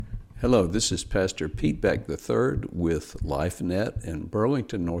Hello, this is Pastor Pete Beck III with LifeNet in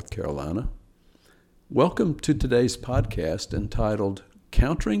Burlington, North Carolina. Welcome to today's podcast entitled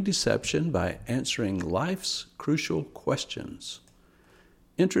Countering Deception by Answering Life's Crucial Questions.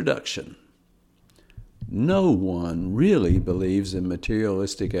 Introduction. No one really believes in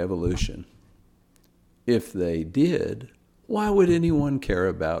materialistic evolution. If they did, why would anyone care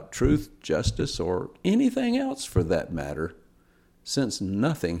about truth, justice, or anything else for that matter? Since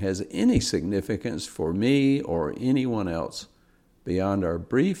nothing has any significance for me or anyone else beyond our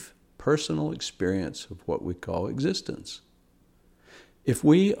brief personal experience of what we call existence. If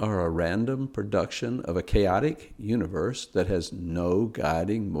we are a random production of a chaotic universe that has no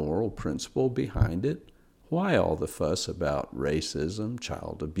guiding moral principle behind it, why all the fuss about racism,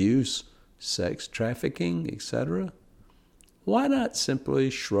 child abuse, sex trafficking, etc.? Why not simply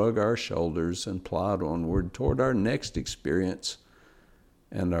shrug our shoulders and plod onward toward our next experience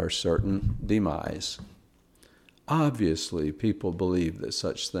and our certain demise? Obviously, people believe that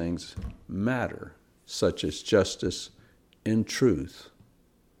such things matter, such as justice and truth.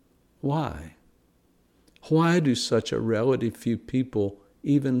 Why? Why do such a relative few people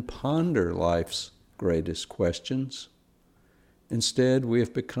even ponder life's greatest questions? Instead, we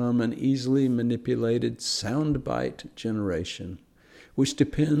have become an easily manipulated soundbite generation, which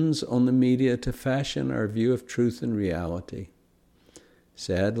depends on the media to fashion our view of truth and reality.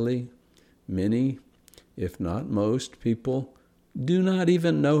 Sadly, many, if not most, people do not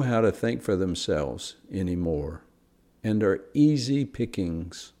even know how to think for themselves anymore and are easy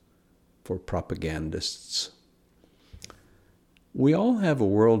pickings for propagandists. We all have a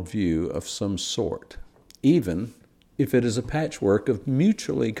worldview of some sort, even if it is a patchwork of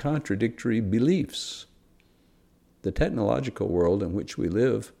mutually contradictory beliefs. The technological world in which we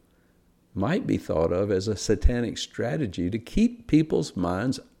live might be thought of as a satanic strategy to keep people's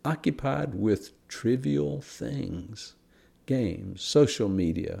minds occupied with trivial things, games, social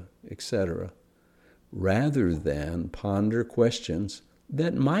media, etc., rather than ponder questions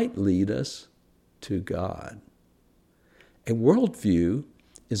that might lead us to God. A worldview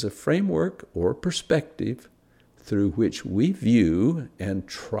is a framework or perspective through which we view and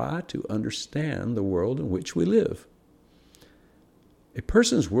try to understand the world in which we live. A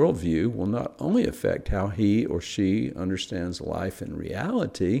person's worldview will not only affect how he or she understands life and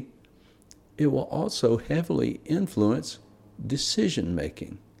reality, it will also heavily influence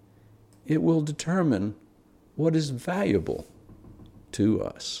decision-making. It will determine what is valuable to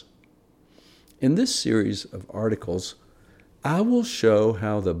us. In this series of articles, I will show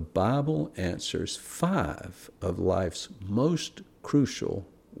how the Bible answers 5 of life's most crucial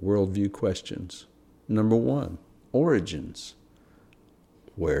worldview questions. Number 1, origins.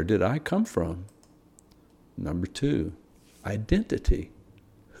 Where did I come from? Number 2, identity.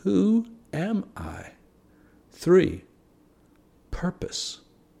 Who am I? 3, purpose.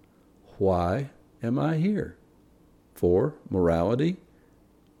 Why am I here? 4, morality.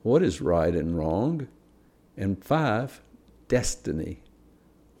 What is right and wrong? And 5, destiny.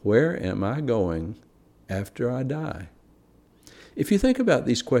 Where am I going after I die? If you think about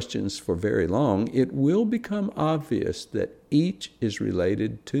these questions for very long, it will become obvious that each is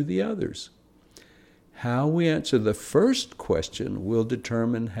related to the others. How we answer the first question will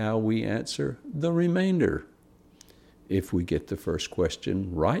determine how we answer the remainder. If we get the first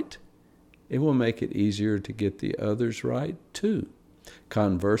question right, it will make it easier to get the others right too.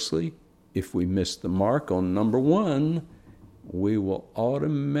 Conversely, if we miss the mark on number 1, we will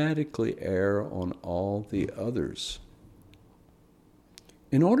automatically err on all the others.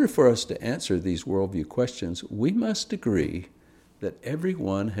 In order for us to answer these worldview questions, we must agree that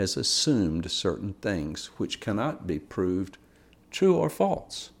everyone has assumed certain things which cannot be proved true or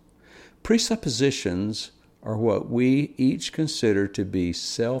false. Presuppositions are what we each consider to be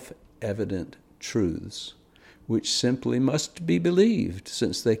self-evident truths, which simply must be believed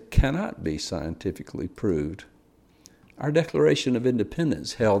since they cannot be scientifically proved. Our Declaration of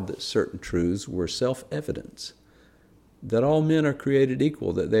Independence held that certain truths were self-evident, that all men are created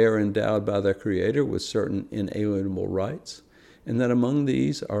equal, that they are endowed by their Creator with certain inalienable rights, and that among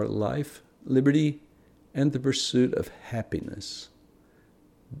these are life, liberty, and the pursuit of happiness.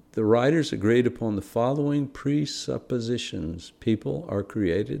 The writers agreed upon the following presuppositions. People are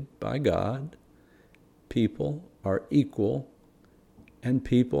created by God, people are equal, and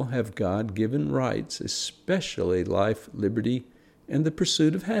people have God-given rights, especially life, liberty, and the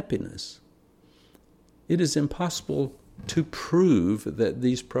pursuit of happiness. It is impossible to prove that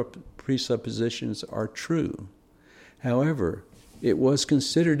these presuppositions are true. However, it was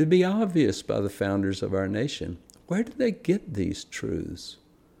considered to be obvious by the founders of our nation. Where did they get these truths?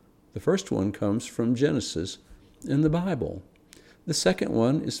 The first one comes from Genesis in the Bible. The second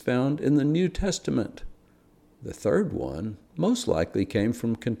one is found in the New Testament. The third one most likely came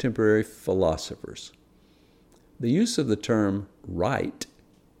from contemporary philosophers. The use of the term right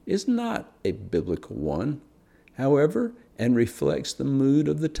is not a biblical one, however, and reflects the mood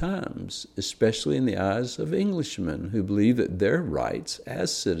of the times, especially in the eyes of Englishmen who believed that their rights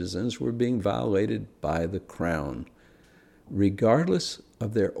as citizens were being violated by the crown, regardless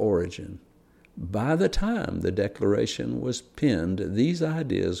of their origin. By the time the Declaration was penned, these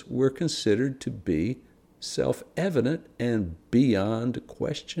ideas were considered to be self-evident and beyond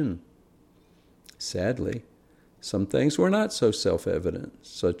question. Sadly, some things were not so self-evident,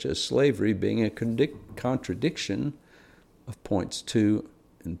 such as slavery being a contradiction of points 2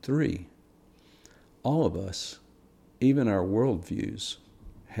 and 3. All of us, even our worldviews,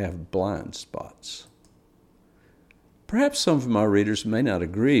 have blind spots. Perhaps some of my readers may not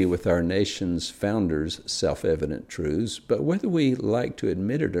agree with our nation's founders' self-evident truths, but whether we like to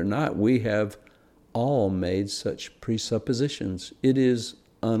admit it or not, we have all made such presuppositions. It is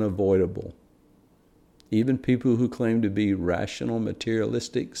unavoidable. Even people who claim to be rational,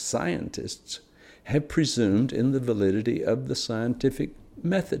 materialistic scientists have presumed in the validity of the scientific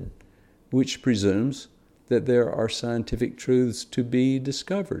method, which presumes that there are scientific truths to be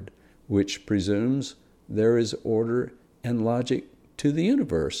discovered, which presumes there is order and logic to the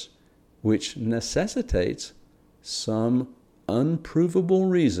universe, which necessitates some unprovable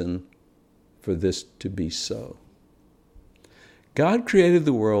reason for this to be so. God created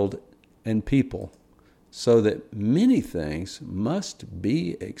the world and people so that many things must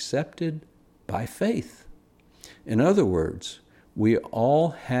be accepted by faith. In other words, we all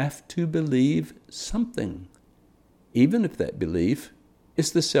have to believe something, even if that belief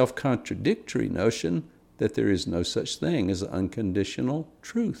is the self-contradictory notion that there is no such thing as unconditional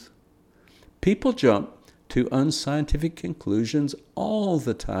truth. People jump to unscientific conclusions all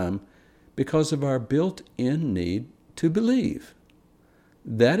the time because of our built-in need to believe.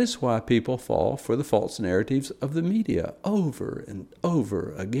 That is why people fall for the false narratives of the media over and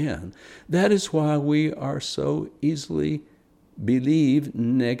over again. That is why we are so easily believe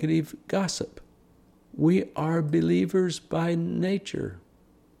negative gossip. We are believers by nature.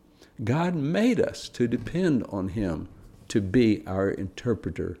 God made us to depend on Him to be our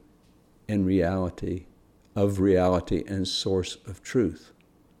interpreter and reality and source of truth.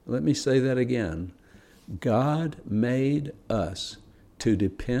 Let me say that again. God made us to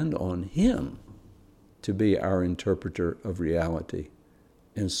depend on Him to be our interpreter of reality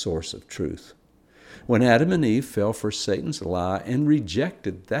and source of truth. When Adam and Eve fell for Satan's lie and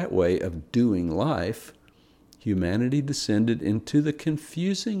rejected that way of doing life, humanity descended into the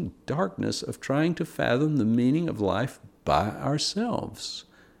confusing darkness of trying to fathom the meaning of life by ourselves.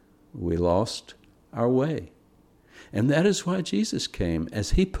 We lost our way. And that is why Jesus came,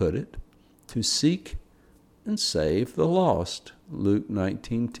 as He put it, to seek and save the lost, Luke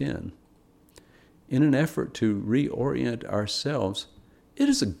 19:10. In an effort to reorient ourselves, it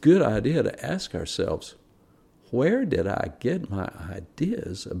is a good idea to ask ourselves, where did I get my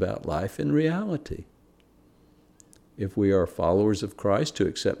ideas about life and reality? If we are followers of Christ who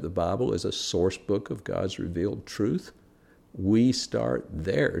accept the Bible as a source book of God's revealed truth, we start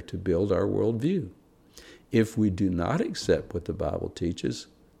there to build our worldview. If we do not accept what the Bible teaches,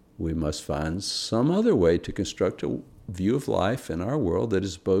 we must find some other way to construct a view of life in our world that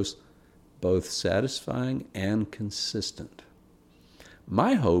is both satisfying and consistent.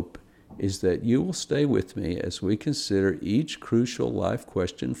 My hope is that you will stay with me as we consider each crucial life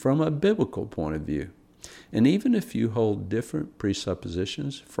question from a biblical point of view. And even if you hold different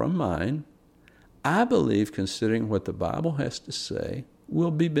presuppositions from mine, I believe considering what the Bible has to say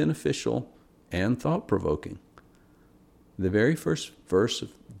will be beneficial and thought-provoking. The very first verse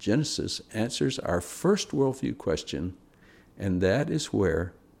of Genesis answers our first worldview question, and that is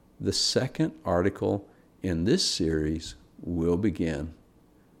where the second article in this series will begin.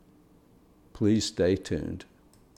 Please stay tuned.